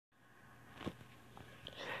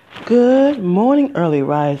Good morning, early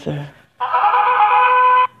riser.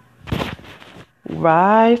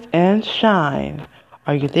 Rise and shine.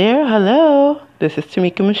 Are you there? Hello. This is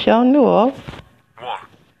Tamika Michelle Newell. 1,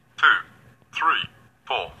 2, 3,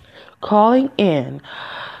 4. Calling in.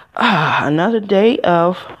 Another day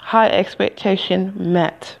of high expectation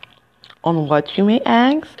met. On what, you may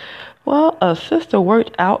ask? Well, a sister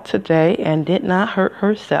worked out today and did not hurt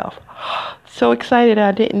herself. So excited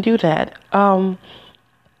I didn't do that.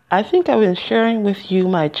 I think I've been sharing with you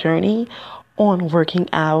my journey on working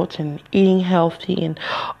out and eating healthy and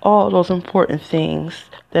all those important things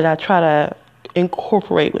that I try to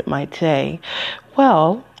incorporate with my day.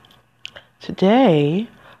 Well, today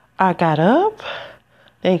I got up.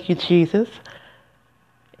 Thank you, Jesus.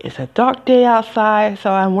 It's a dark day outside,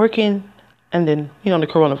 so I'm working, and then, the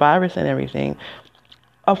coronavirus and everything.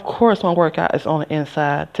 Of course, my workout is on the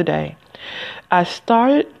inside today. I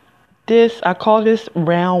call this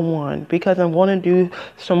round one because I want to do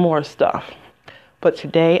some more stuff. But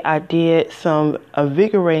today I did a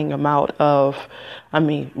vigorating amount of,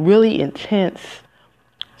 really intense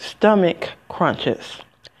stomach crunches.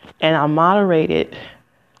 And I moderated,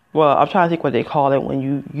 I'm trying to think what they call it when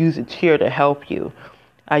you use a chair to help you.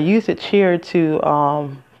 I use a chair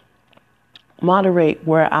to moderate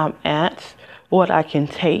where I'm at, what I can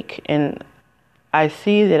take, and I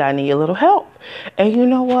see that I need a little help. And you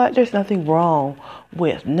know what? There's nothing wrong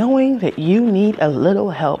with knowing that you need a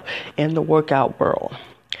little help in the workout world.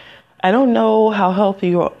 I don't know how healthy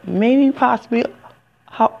you are, maybe possibly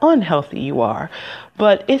how unhealthy you are,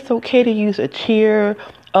 but it's okay to use a chair,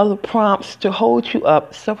 other prompts to hold you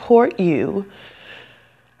up, support you.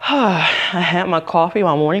 I had my coffee,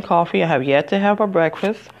 my morning coffee. I have yet to have my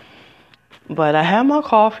breakfast. But I have my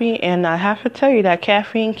coffee, and I have to tell you that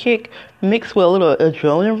caffeine kick mixed with a little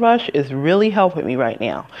adrenaline rush is really helping me right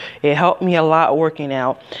now. It helped me a lot working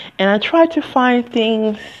out. And I tried to find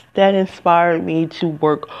things that inspired me to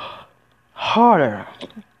work harder.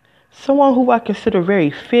 Someone who I consider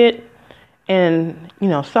very fit and,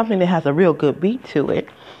 something that has a real good beat to it.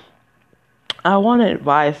 I want to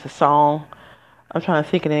advise the song. I'm trying to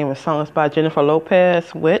think of the name of the song. It's by Jennifer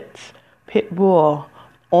Lopez with Pitbull.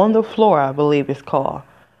 On the Floor, I believe it's called.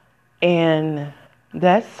 And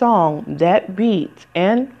that song, that beat,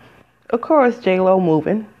 and of course, J-Lo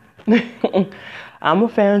moving. I'm a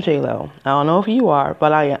fan of J-Lo. I don't know if you are,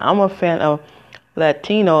 but I'm a fan of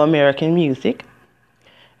Latino American music.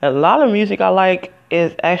 A lot of music I like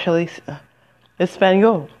is actually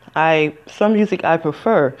Espanol. Some music I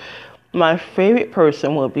prefer. My favorite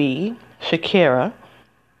person will be Shakira.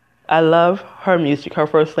 I love her music. Her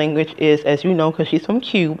first language is, as you know, because she's from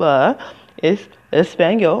Cuba, is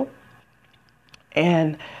Espanol.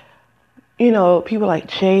 And, people like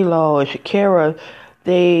J-Lo and Shakira,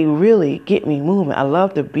 they really get me moving. I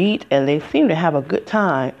love the beat, and they seem to have a good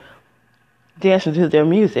time dancing to their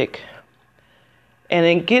music. And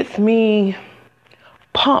it gets me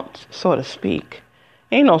pumped, so to speak.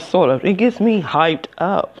 Ain't no sort of. It gets me hyped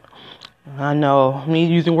up. I know, me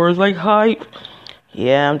using words like hype.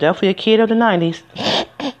 Yeah, I'm definitely a kid of the 90s.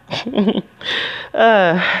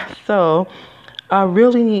 So I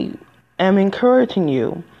really am encouraging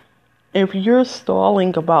you. If you're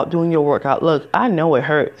stalling about doing your workout, look, I know it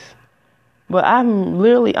hurts. But I'm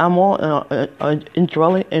on an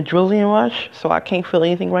adrenaline rush, so I can't feel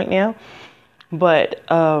anything right now. But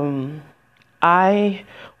I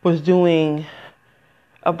was doing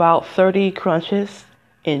about 30 crunches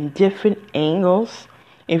in different angles.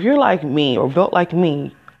 If you're like me or built like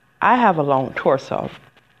me, I have a long torso.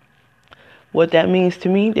 What that means to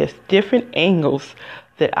me, there's different angles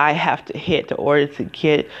that I have to hit in order to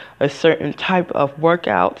get a certain type of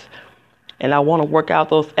workout. And I want to work out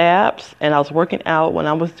those abs. And I was working out when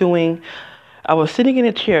I was sitting in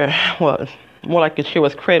a chair. Well, more like the chair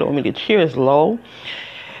was cradling me. The chair is low.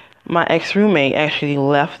 My ex-roommate actually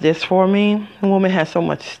left this for me. The woman has so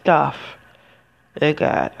much stuff. Dear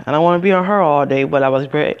God, I don't want to be on her all day, but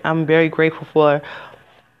I'm very grateful for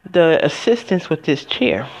the assistance with this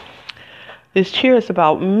chair. This chair is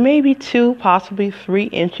about maybe 2, possibly 3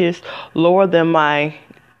 inches lower than my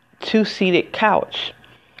 2-seated couch.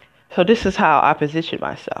 So this is how I position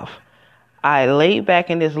myself. I laid back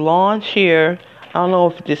in this lawn chair. I don't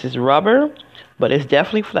know if this is rubber, but it's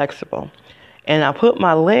definitely flexible. And I put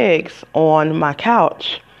my legs on my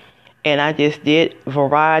couch. And I just did a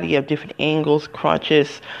variety of different angles,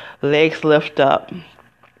 crunches, legs lift up,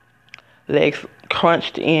 legs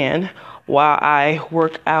crunched in while I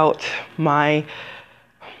work out my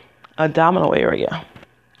abdominal area.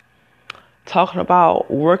 Talking about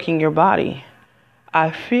working your body. I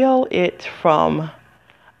feel it from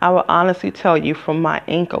I will honestly tell you, from my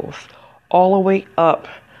ankles all the way up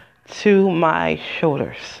to my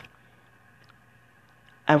shoulders.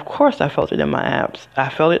 And of course, I felt it in my abs. I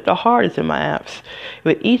felt it the hardest in my abs.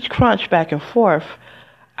 With each crunch back and forth,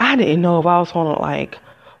 I didn't know if I was going to like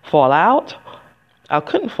fall out. I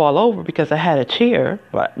couldn't fall over because I had a chair,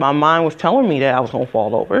 but my mind was telling me that I was going to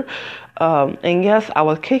fall over. And yes, I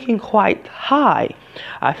was kicking quite high.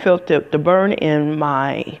 I felt the burn in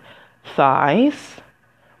my thighs.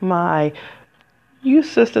 You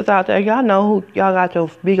sisters out there, y'all know y'all got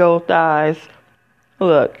those big old thighs.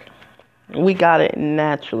 Look, we got it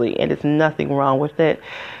naturally, and there's nothing wrong with it.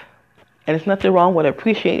 And there's nothing wrong with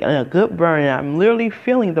appreciating a good burn. And I'm literally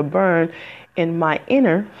feeling the burn in my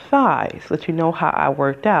inner thighs. Let you know how I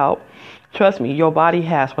worked out. Trust me, your body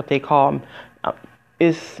has what they call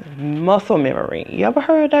is muscle memory. You ever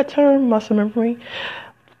heard that term, muscle memory?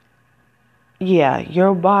 Yeah,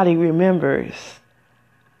 your body remembers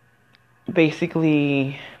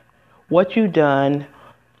basically what you've done,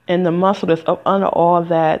 and the muscle that's up under all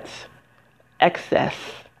that excess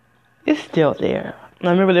is still there. I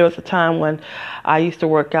remember there was a time when I used to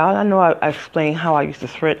work out. I know I explained how I used to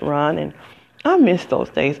sprint run, and I miss those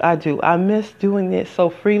days. I do. I miss doing it so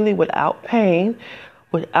freely, without pain,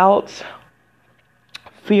 without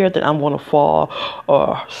fear that I'm going to fall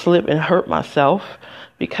or slip and hurt myself,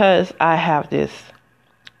 because I have this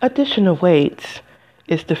additional weight.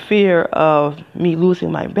 It's the fear of me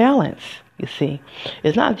losing my balance, you see.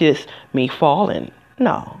 It's not just me falling.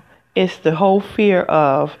 No. It's the whole fear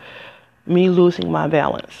of me losing my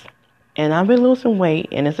balance. And I've been losing weight,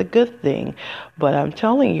 and it's a good thing. But I'm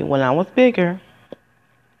telling you, when I was bigger,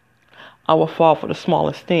 I would fall for the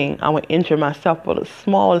smallest thing. I would injure myself for the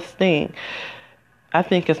smallest thing. I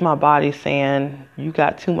think it's my body saying, you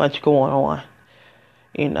got too much going on.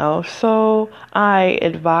 So I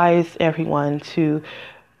advise everyone to,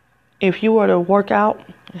 if you were to work out,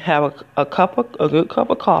 have a good cup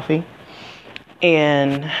of coffee,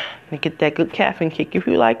 and get that good caffeine kick. If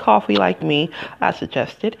you like coffee like me, I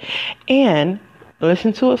suggest it. And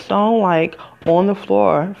listen to a song like On the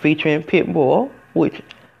Floor featuring Pitbull, which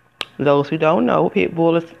those who don't know,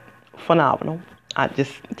 Pitbull is phenomenal.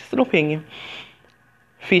 Just an opinion.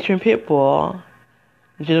 Featuring Pitbull,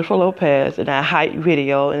 Jennifer Lopez, in that hype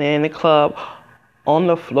video, and then in the club On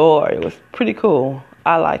the Floor. It was pretty cool.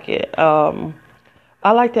 I like it.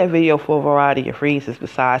 I like that video for a variety of reasons,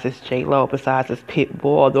 besides it's J-Lo, besides it's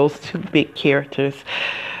Pitbull, those two big characters,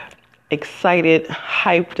 excited,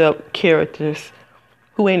 hyped up characters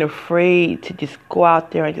who ain't afraid to just go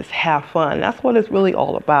out there and just have fun. That's what it's really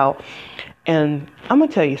all about. And I'm going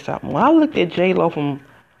to tell you something. When I looked at J-Lo from,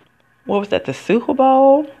 the Super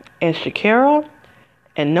Bowl, and Shakira,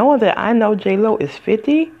 and knowing that I know J-Lo is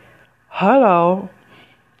 50, hello,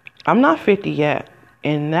 I'm not 50 yet,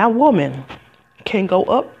 and that woman can go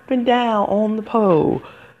up and down on the pole.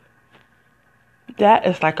 That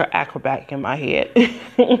is like an acrobat in my head.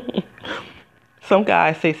 Some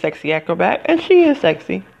guys say sexy acrobat, and she is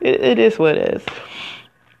sexy. It is what it is.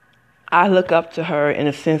 I look up to her in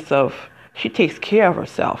a sense of she takes care of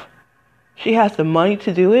herself. She has the money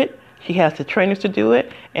to do it. She has the trainers to do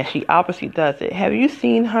it, and she obviously does it. Have you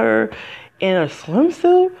seen her in a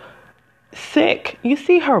swimsuit? Sick. You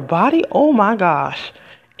see her body? Oh my gosh.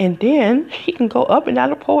 And then she can go up and down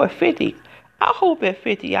the pole at 50. I hope at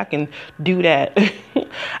 50 I can do that.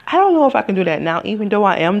 I don't know if I can do that now, even though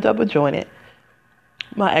I am double jointed.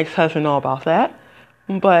 My ex-husband know about that.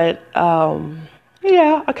 But,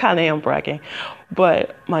 yeah, I kind of am bragging.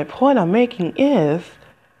 But my point I'm making is,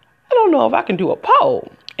 I don't know if I can do a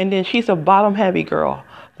pole. And then she's a bottom-heavy girl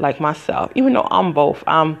like myself. Even though I'm both.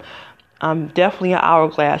 I'm definitely an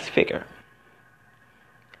hourglass figure.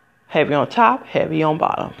 Heavy on top, heavy on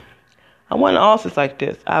bottom. I wasn't always like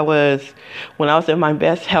this. When I was in my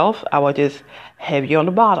best health, I was just heavy on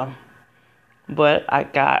the bottom. But I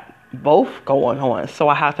got both going on. So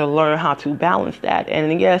I have to learn how to balance that.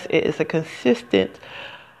 And yes, it is a consistent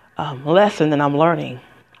lesson that I'm learning.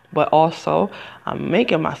 But also, I'm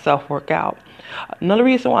making myself work out. Another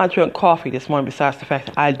reason why I drink coffee this morning, besides the fact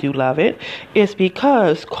that I do love it, is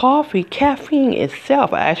because caffeine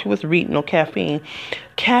itself, I actually was reading on caffeine.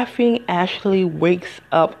 Caffeine actually wakes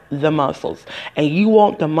up the muscles. And you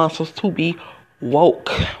want the muscles to be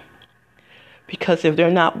woke. Because if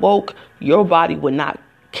they're not woke, your body would not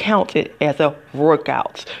count it as a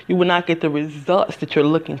workout. You will not get the results that you're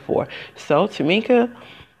looking for. So, Tamika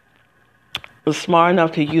was smart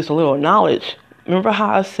enough to use a little knowledge. Remember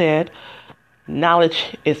how I said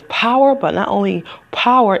knowledge is power, but not only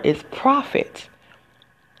power is profit.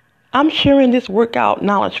 I'm sharing this workout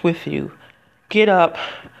knowledge with you. Get up,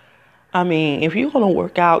 I mean, if you're going to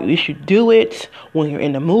work out, you should do it when you're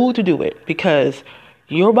in the mood to do it, because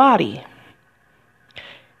your body,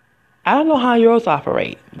 I don't know how yours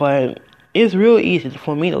operate, but it's real easy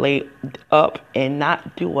for me to lay up and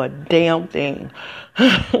not do a damn thing.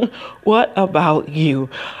 What about you?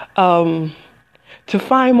 To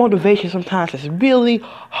find motivation sometimes is really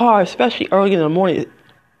hard, especially early in the morning.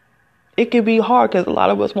 It can be hard because a lot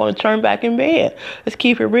of us want to turn back in bed. Let's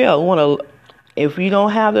keep it real. If you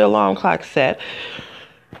don't have the alarm clock set,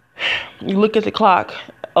 you look at the clock.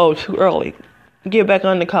 Oh, too early. Get back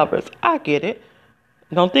under the covers. I get it.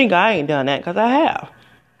 Don't think I ain't done that, because I have.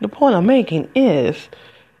 The point I'm making is,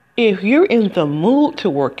 if you're in the mood to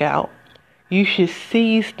work out, you should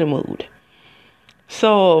seize the mood.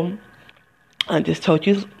 So I just told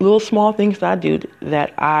you little small things that I do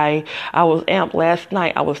that I was amped last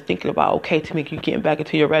night. I was thinking about, okay, Tamika, you getting back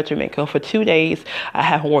into your regimen. Because for 2 days, I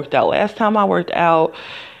haven't worked out. Last time I worked out,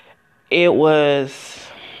 it was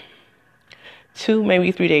 2,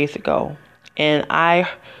 maybe 3 days ago. And I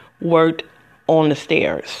worked on the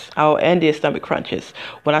stairs. I did stomach crunches.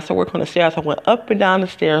 When I started working on the stairs, I went up and down the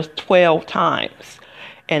stairs 12 times.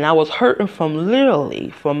 And I was hurting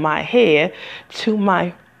from my head to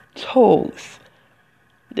my toes.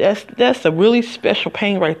 That's a really special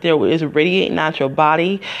pain right there, where it's radiating out your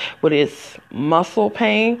body, with its muscle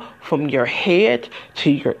pain from your head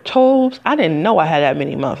to your toes. I didn't know I had that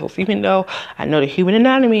many muscles, even though I know the human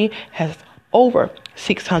anatomy has over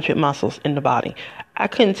 600 muscles in the body. I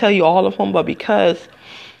couldn't tell you all of them, but because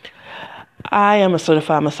I am a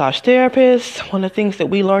certified massage therapist, one of the things that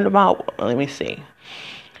we learned about,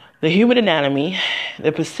 the human anatomy,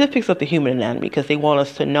 the specifics of the human anatomy, because they want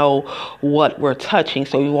us to know what we're touching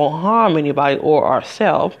so we won't harm anybody or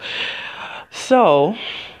ourselves. So,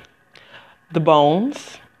 the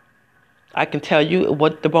bones, I can tell you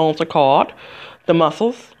what the bones are called. The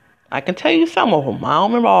muscles, I can tell you some of them. I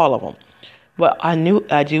don't remember all of them. But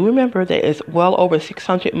I do remember that it's well over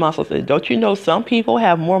 600 muscles. And don't you know some people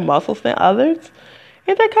have more muscles than others?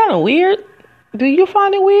 Isn't that kind of weird? Do you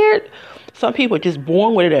find it weird? Some people are just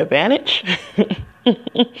born with an advantage.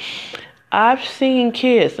 I've seen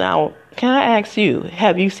kids. Now, can I ask you,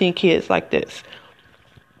 have you seen kids like this?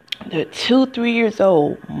 They're 2, 3 years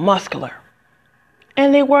old, muscular.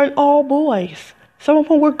 And they weren't all boys. Some of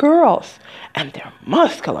them were girls. And they're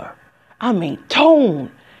muscular. I mean,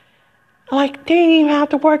 toned. Like, they didn't even have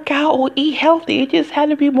to work out or eat healthy. It just had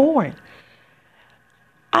to be born.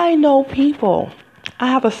 I know people. I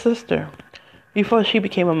have a sister. Before she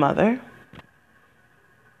became a mother.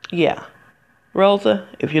 Yeah. Rosa,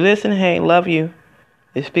 if you're listening, hey, love you.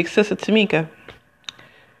 This big sister Tamika.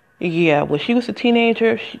 Yeah, when she was a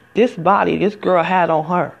teenager, this body this girl had on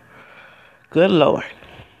her. Good Lord.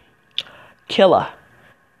 Killer.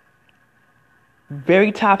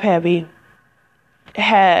 Very top heavy.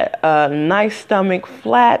 Had a nice stomach,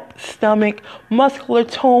 flat stomach, muscular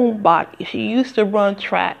toned body. She used to run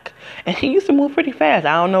track. And she used to move pretty fast.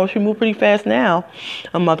 I don't know if she moved pretty fast now.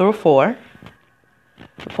 A mother of 4.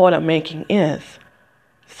 The point I'm making is,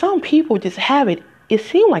 some people just have it. It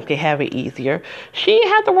seemed like they have it easier. She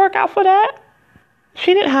didn't have to work out for that.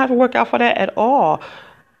 She didn't have to work out for that at all.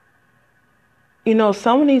 You know,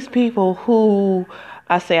 some of these people who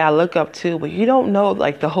I look up to, but you don't know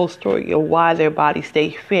like the whole story of why their bodies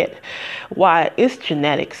stay fit. Why it's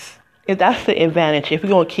genetics. If that's the advantage, if we're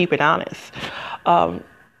going to keep it honest. I'm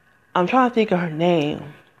trying to think of her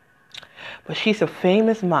name, but she's a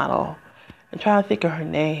famous model. I'm trying to think of her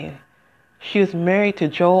name. She was married to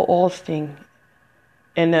Joel Osteen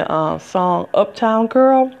in the song Uptown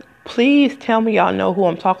Girl. Please tell me y'all know who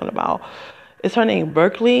I'm talking about. Is her name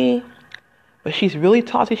Berkeley? But she's really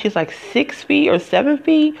tall. She's like 6 feet or 7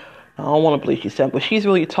 feet. I don't want to believe she's 7, but she's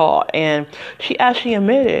really tall. And she actually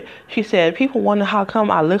admitted, she said, people wonder how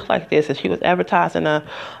come I look like this. And she was advertising an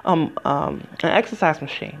exercise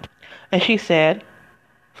machine. And she said,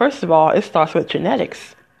 first of all, it starts with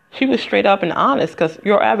genetics. She was straight up and honest, because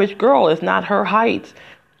your average girl is not her height,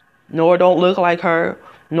 nor don't look like her,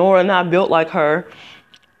 nor are not built like her.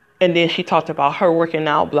 And then she talked about her working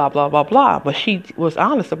out, blah, blah, blah, blah. But she was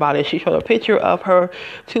honest about it. She showed a picture of her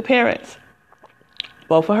 2 parents.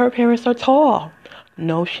 Both of her parents are tall.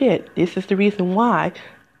 No shit. This is the reason why,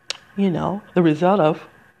 the result of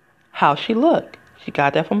how she looked. She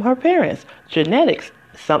got that from her parents. Genetics,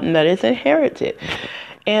 something that is inherited.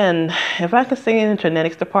 And if I could say in the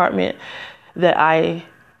genetics department that I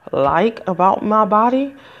like about my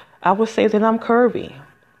body, I would say that I'm curvy.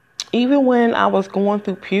 Even when I was going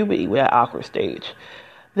through puberty, with that awkward stage,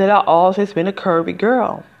 that I always been a curvy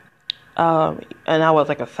girl. And I was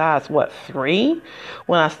like a size, 3?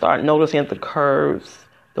 When I started noticing the curves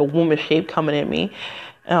the woman shape coming at me.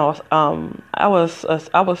 And I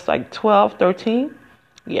was like 12, 13.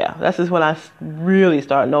 Yeah, that's just when I really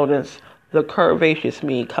started notice the curvaceous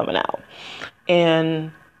me coming out.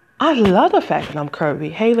 And I love the fact that I'm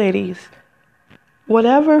curvy. Hey, ladies,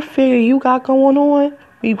 whatever figure you got going on,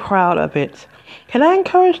 be proud of it. Can I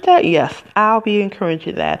encourage that? Yes, I'll be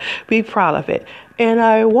encouraging that. Be proud of it. And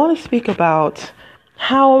I want to speak about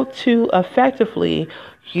how to effectively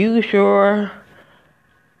use your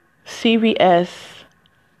CVS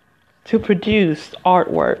to produce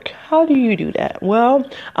artwork. How do you do that? Well,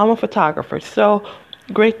 I'm a photographer. So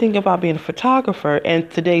great thing about being a photographer in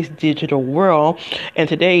today's digital world, and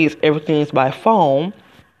today's everything's by phone,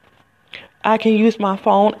 I can use my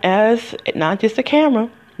phone as not just a camera,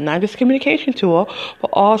 not just a communication tool, but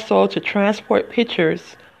also to transport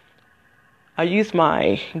pictures. I use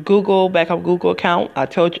my backup Google account.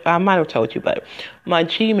 I might have told you, but my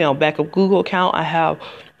Gmail backup Google account, I have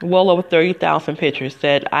well over 30,000 pictures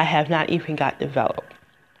that I have not even got developed.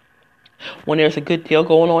 When there's a good deal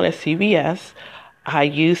going on at CVS, I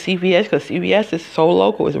use CVS because CVS is so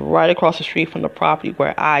local. It's right across the street from the property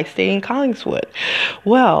where I stay in Collingswood.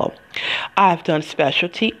 Well, I've done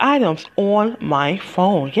specialty items on my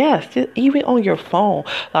phone. Yes, even on your phone.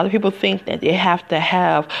 A lot of people think that they have to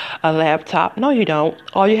have a laptop. No, you don't.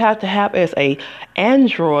 All you have to have is a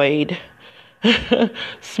Android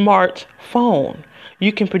smartphone.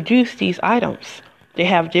 You can produce these items. They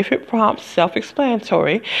have different prompts,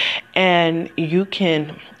 self-explanatory, and you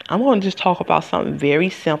can... I'm going to just talk about something very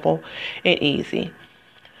simple and easy.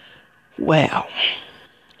 Well,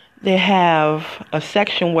 they have a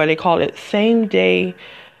section where they call it same day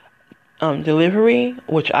delivery,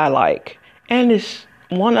 which I like. And it's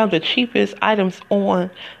one of the cheapest items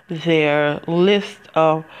on their list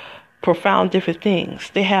of profound different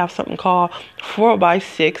things. They have something called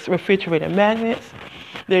 4x6 refrigerator magnets.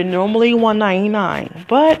 They're normally $1.99,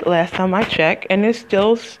 but last time I checked, and it's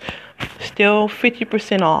still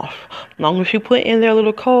 50% off. As long as you put in their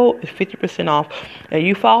little code, it's 50% off. And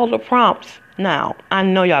you follow the prompts. Now, I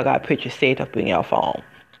know y'all got pictures saved up in your phone.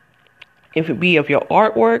 If it be of your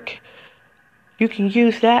artwork, you can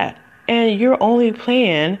use that. And you're only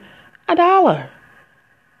paying $1.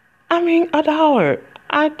 I mean, $1.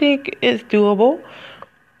 I think it's doable.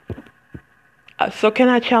 So can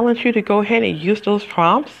I challenge you to go ahead and use those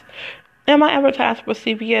prompts? Am I advertising for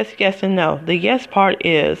CVS? Yes and no. The yes part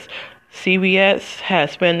is CVS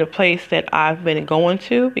has been the place that I've been going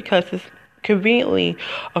to because it's conveniently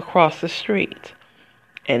across the street.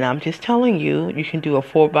 And I'm just telling you, you can do a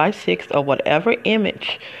 4x6 of whatever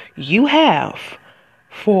image you have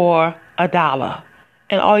for $1.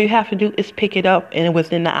 And all you have to do is pick it up and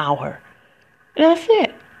within the hour. And that's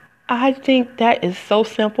it. I think that is so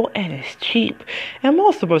simple and it's cheap. And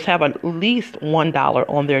most of us have at least $1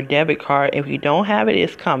 on their debit card. If you don't have it,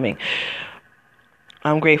 it's coming.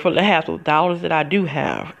 I'm grateful to have the dollars that I do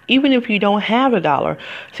have. Even if you don't have $1,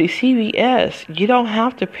 see, CVS, you don't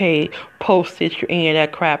have to pay postage or any of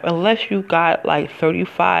that crap unless you got like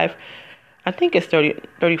 35. I think it's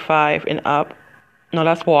 35 and up. No,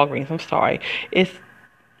 that's Walgreens. I'm sorry. It's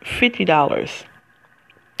 $50.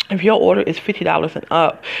 If your order is $50 and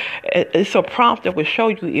up, it's a prompt that will show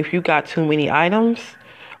you if you got too many items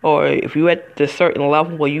or if you're at the certain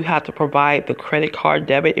level where you have to provide the credit card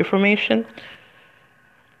debit information.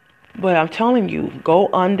 But I'm telling you,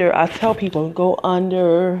 I tell people, go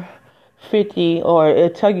under 50, or it'll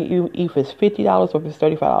tell you if it's $50 or if it's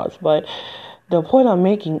 $35. But the point I'm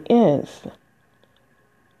making is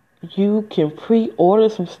you can pre-order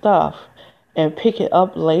some stuff and pick it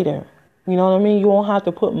up later. You know what I mean? You won't have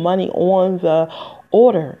to put money on the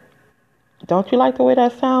order. Don't you like the way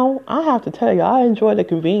that sounds? I have to tell you, I enjoy the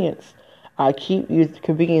convenience. I keep using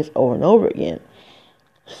convenience over and over again.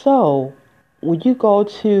 So, when you go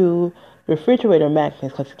to refrigerator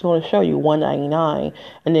magnets, because it's going to show you $1.99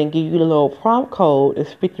 and then give you the little prompt code,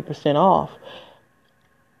 it's 50% off.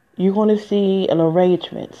 You're going to see an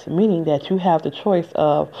arrangement, meaning that you have the choice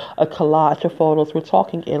of a collage of photos. We're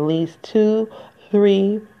talking at least 2,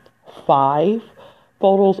 3, 5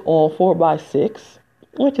 photos on 4x6,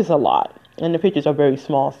 which is a lot, and the pictures are very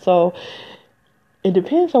small. So it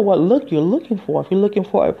depends on what look you're looking for. If you're looking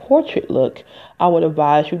for a portrait look, I would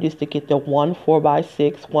advise you just to get the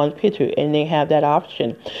 4x6 one picture, and they have that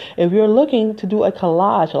option. If you're looking to do a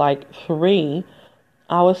collage like 3,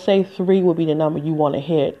 I would say 3 would be the number you want to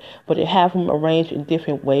hit, but they have them arranged in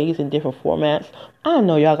different ways, in different formats. I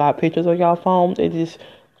know y'all got pictures on y'all phones. They just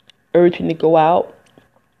urging to go out.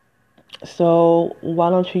 So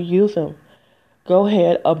why don't you use them? Go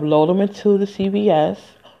ahead, upload them into the CVS,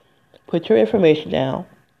 put your information down,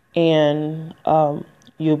 and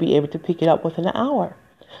you'll be able to pick it up within an hour.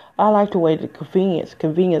 I like the way the convenience. You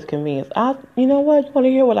know what? You want to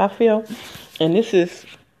hear what I feel? And this is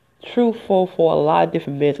truthful for a lot of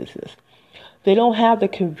different businesses. They don't have the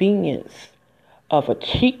convenience of a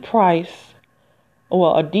cheap price,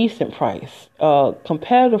 well, a decent price, a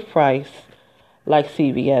competitive price, like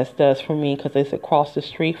CVS does for me because it's across the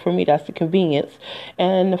street. For me, that's the convenience.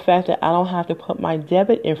 And the fact that I don't have to put my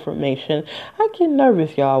debit information. I get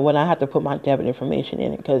nervous, y'all, when I have to put my debit information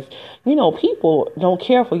in it because, people don't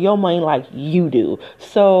care for your money like you do.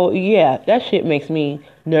 So, yeah, that shit makes me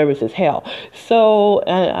nervous as hell. So,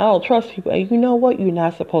 and I don't trust people. And you know what? You're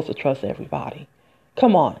not supposed to trust everybody.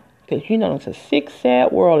 Come on. Because, it's a sick,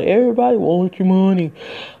 sad world. Everybody wants your money.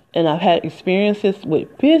 And I've had experiences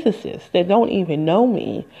with businesses that don't even know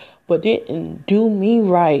me, but didn't do me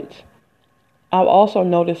right. I've also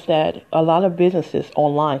noticed that a lot of businesses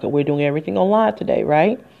online, because we're doing everything online today,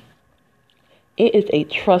 right? It is a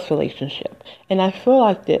trust relationship. And I feel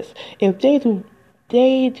like this. If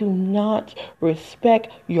they do not respect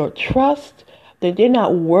your trust, then they're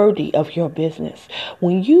not worthy of your business.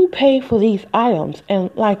 When you pay for these items,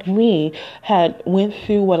 and like me, went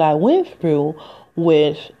through what I went through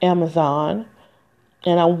with Amazon,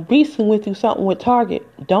 and I recently went through something with Target.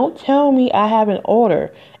 Don't tell me I have an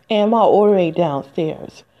order and my order ain't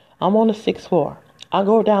downstairs. I'm on the 6th floor. I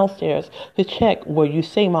go downstairs to check where you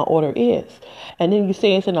say my order is. And then you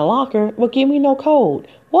say it's in a locker, but give me no code.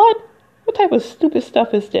 What? What type of stupid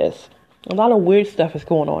stuff is this? A lot of weird stuff is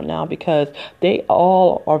going on now because they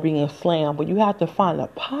all are being slammed, but you have to find the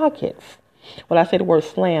pockets. When I say the word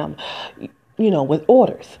slam, with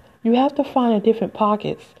orders. You have to find the different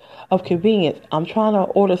pockets of convenience. I'm trying to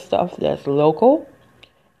order stuff that's local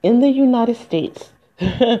in the United States.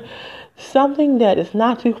 Something that is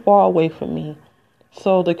not too far away from me.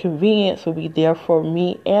 So the convenience will be there for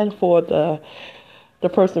me and for the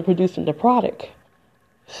person producing the product.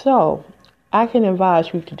 So I can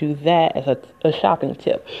advise you to do that as a shopping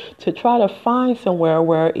tip. To try to find somewhere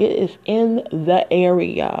where it is in the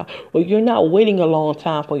area where you're not waiting a long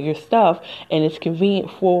time for your stuff and it's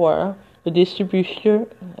convenient for the distribution.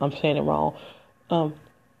 I'm saying it wrong.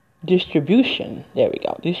 Distribution. There we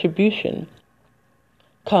go. Distribution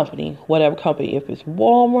company, whatever company. If it's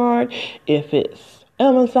Walmart, if it's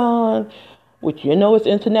Amazon, which it's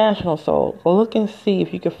international, so go look and see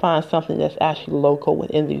if you can find something that's actually local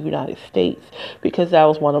within the United States, because that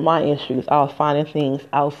was one of my issues. I was finding things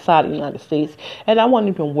outside the United States, and I wasn't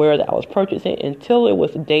even aware that I was purchasing until it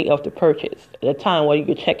was the day of the purchase, the time where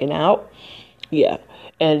you're checking out. Yeah,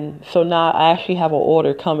 and so now I actually have an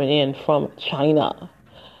order coming in from China.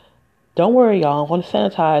 Don't worry, y'all, I'm going to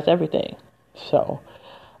sanitize everything. So,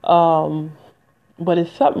 but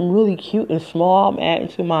it's something really cute and small. I'm adding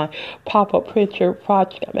to my pop-up picture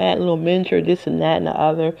project. I'm adding a little miniature, this and that and the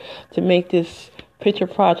other, to make this picture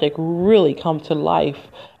project really come to life.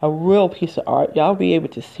 A real piece of art. Y'all be able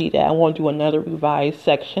to see that. I want to do another revised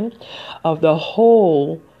section of the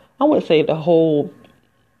whole, I wouldn't say the whole,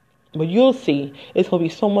 but you'll see it's going to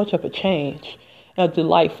be so much of a change, a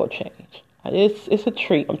delightful change. It's a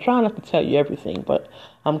treat. I'm trying not to tell you everything, but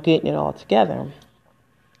I'm getting it all together.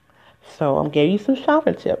 So I'm giving you some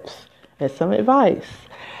shopping tips and some advice.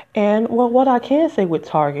 And what I can say with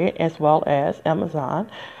Target as well as Amazon,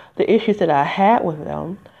 the issues that I had with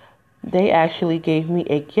them, they actually gave me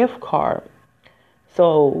a gift card.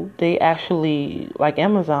 So they actually, like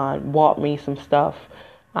Amazon, bought me some stuff.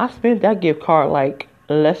 I spent that gift card like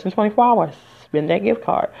less than 24 hours. Spend that gift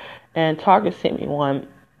card. And Target sent me one,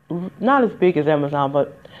 not as big as Amazon,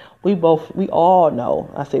 but we all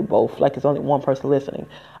know, I say both, like it's only one person listening.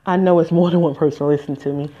 I know it's more than one person listening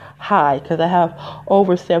to me. Hi, because I have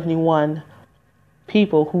over 71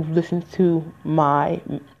 people who've listened to my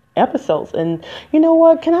episodes. And you know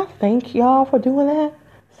what? Can I thank y'all for doing that?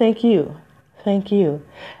 Thank you. Thank you.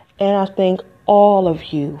 And I thank all of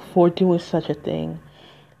you for doing such a thing.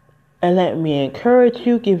 And let me encourage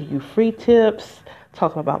you, give you free tips,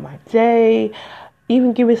 talking about my day,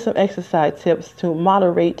 even give you some exercise tips to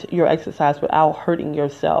moderate your exercise without hurting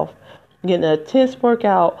yourself. Getting a intense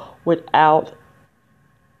workout without,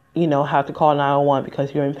 have to call 911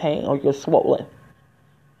 because you're in pain or you're swollen.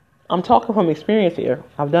 I'm talking from experience here.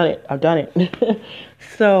 I've done it.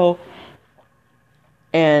 So,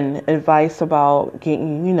 and advice about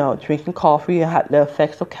getting, drinking coffee and the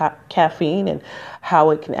effects of caffeine and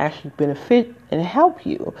how it can actually benefit and help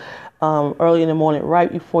you early in the morning,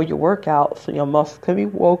 right before your workout, so your muscles can be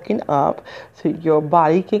woken up, so your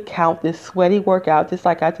body can count this sweaty workout just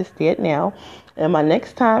like I just did now. And my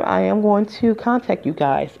next time I am going to contact you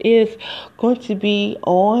guys is going to be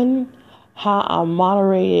on how I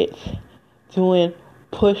moderated doing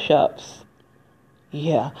push-ups.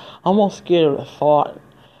 Yeah, I'm almost scared of the thought.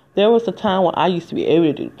 There was a time when I used to be able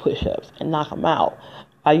to do push-ups and knock them out.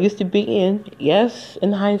 I used to be in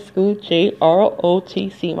high school,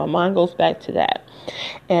 JROTC. My mind goes back to that.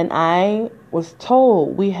 And I was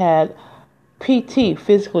told we had PT,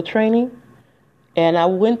 physical training, and I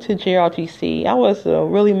went to JROTC. I was a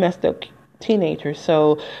really messed up teenager,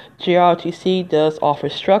 so JROTC does offer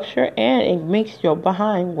structure and it makes your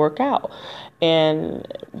behind work out. And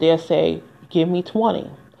they'll say, give me 20,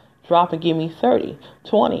 drop and give me 30,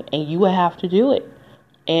 20, and you will have to do it.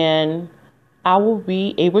 And I will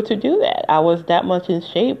be able to do that. I was that much in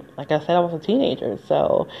shape. Like I said, I was a teenager.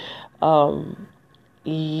 So,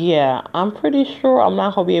 yeah, I'm pretty sure I'm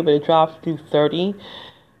not going to be able to drop to 30.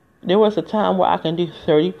 There was a time where I can do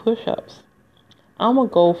 30 push-ups. I'm going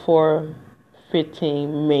to go for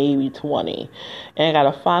 15, maybe 20. And I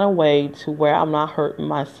got to find a way to where I'm not hurting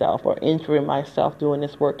myself or injuring myself doing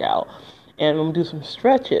this workout. And I'm going to do some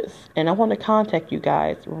stretches. And I want to contact you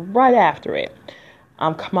guys right after it.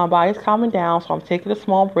 My body's calming down, so I'm taking a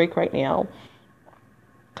small break right now.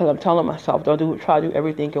 Because I'm telling myself, try to do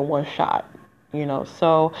everything in one shot.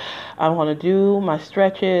 So I want to do my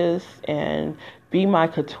stretches and be my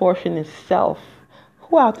contortionist self.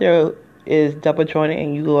 Who out there is double jointed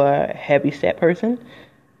and you are a heavy set person?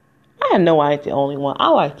 I know I ain't the only one. I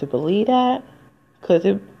like to believe that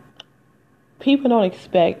because people don't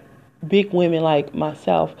expect big women like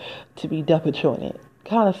myself to be double jointed.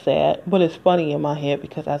 Kind of sad, but it's funny in my head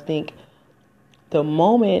because I think the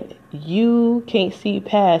moment you can't see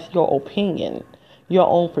past your opinion, your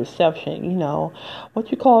own perception,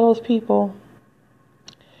 what you call those people?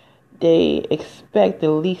 They expect the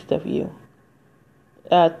least of you.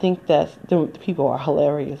 I think the people are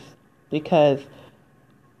hilarious because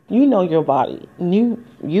you know your body.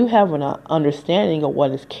 You have an understanding of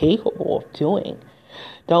what it's capable of doing.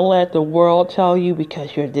 Don't let the world tell you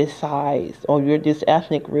because you're this size or you're this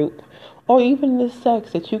ethnic group or even this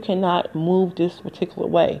sex that you cannot move this particular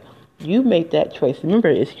way. You make that choice. Remember,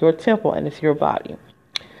 it's your temple and it's your body.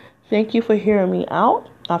 Thank you for hearing me out.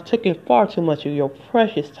 I've taken far too much of your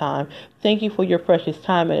precious time. Thank you for your precious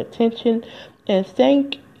time and attention. And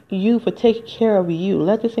thank you for taking care of you.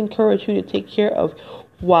 Let this encourage you to take care of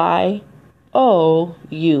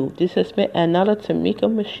you. This has been another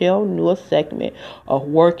Tamika Michelle Newell segment of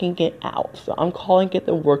Working It Out. So I'm calling it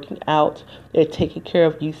the Working Out and Taking Care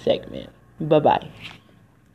of You segment. Bye-bye.